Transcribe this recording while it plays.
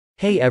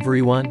Hey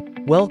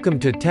everyone, welcome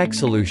to Tech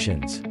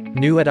Solutions.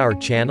 New at our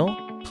channel?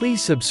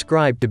 Please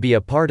subscribe to be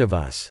a part of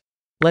us.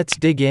 Let's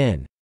dig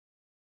in.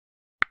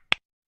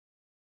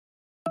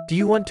 Do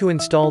you want to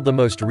install the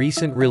most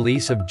recent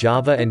release of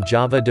Java and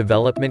Java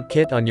Development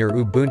Kit on your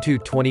Ubuntu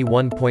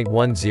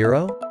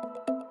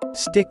 21.10?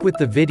 Stick with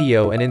the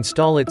video and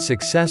install it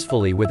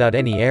successfully without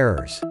any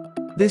errors.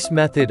 This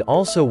method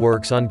also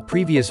works on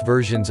previous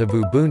versions of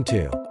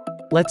Ubuntu.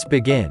 Let's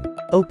begin.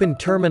 Open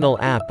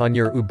Terminal app on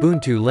your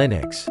Ubuntu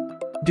Linux.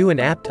 Do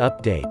an apt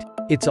update.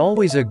 It's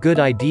always a good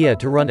idea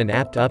to run an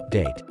apt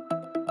update.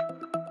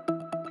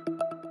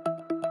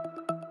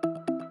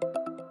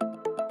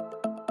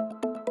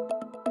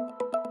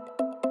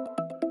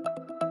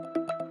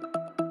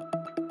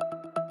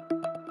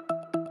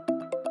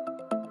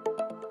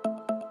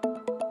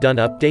 Done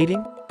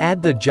updating?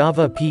 Add the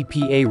Java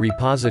PPA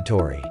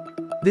repository.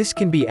 This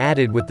can be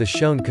added with the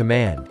shown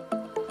command.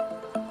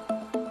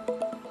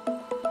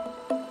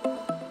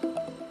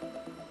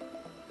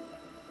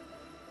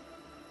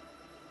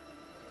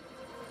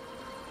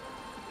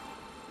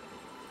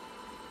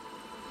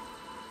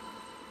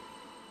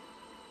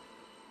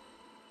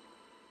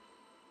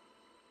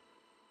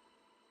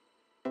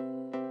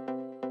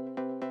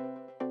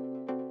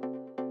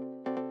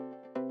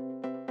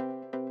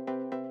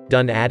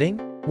 Done adding?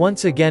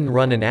 Once again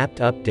run an apt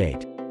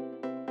update.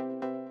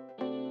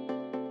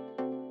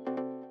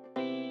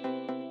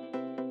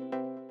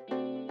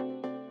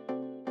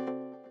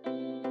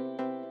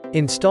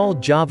 Install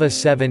Java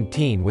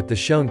 17 with the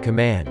shown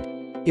command.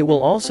 It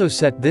will also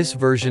set this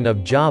version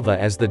of Java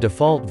as the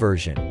default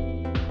version.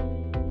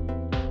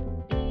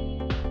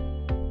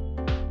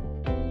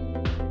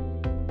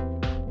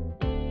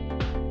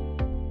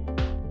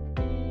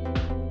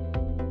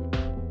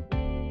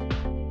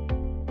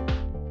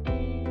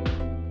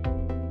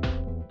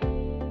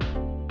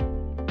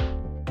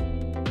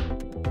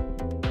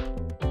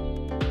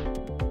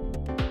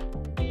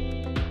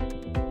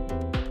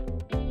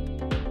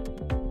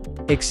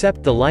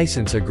 Accept the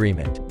license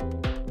agreement.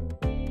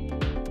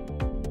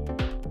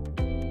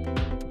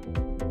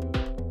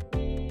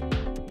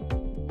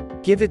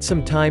 Give it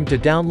some time to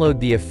download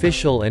the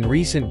official and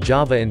recent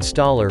Java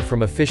installer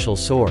from official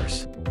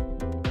source.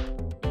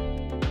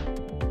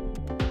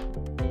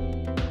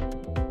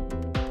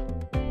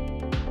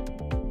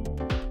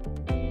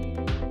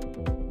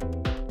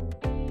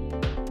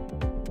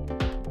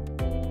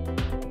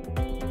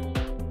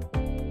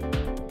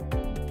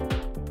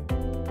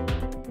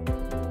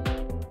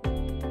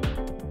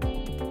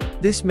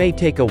 This may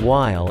take a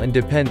while and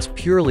depends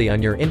purely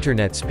on your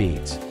internet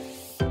speeds.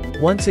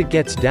 Once it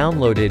gets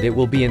downloaded, it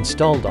will be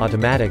installed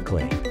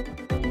automatically.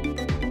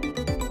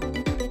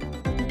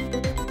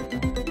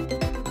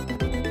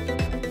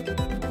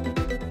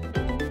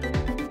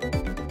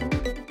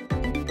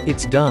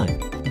 It's done.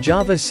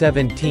 Java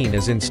 17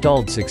 is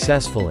installed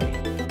successfully.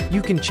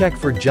 You can check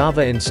for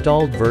Java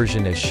installed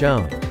version as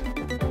shown.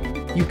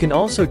 You can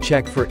also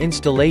check for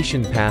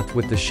installation path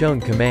with the shown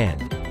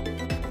command.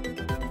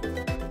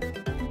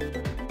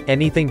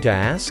 Anything to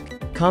ask?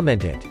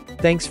 Comment it.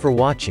 Thanks for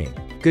watching.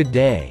 Good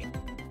day.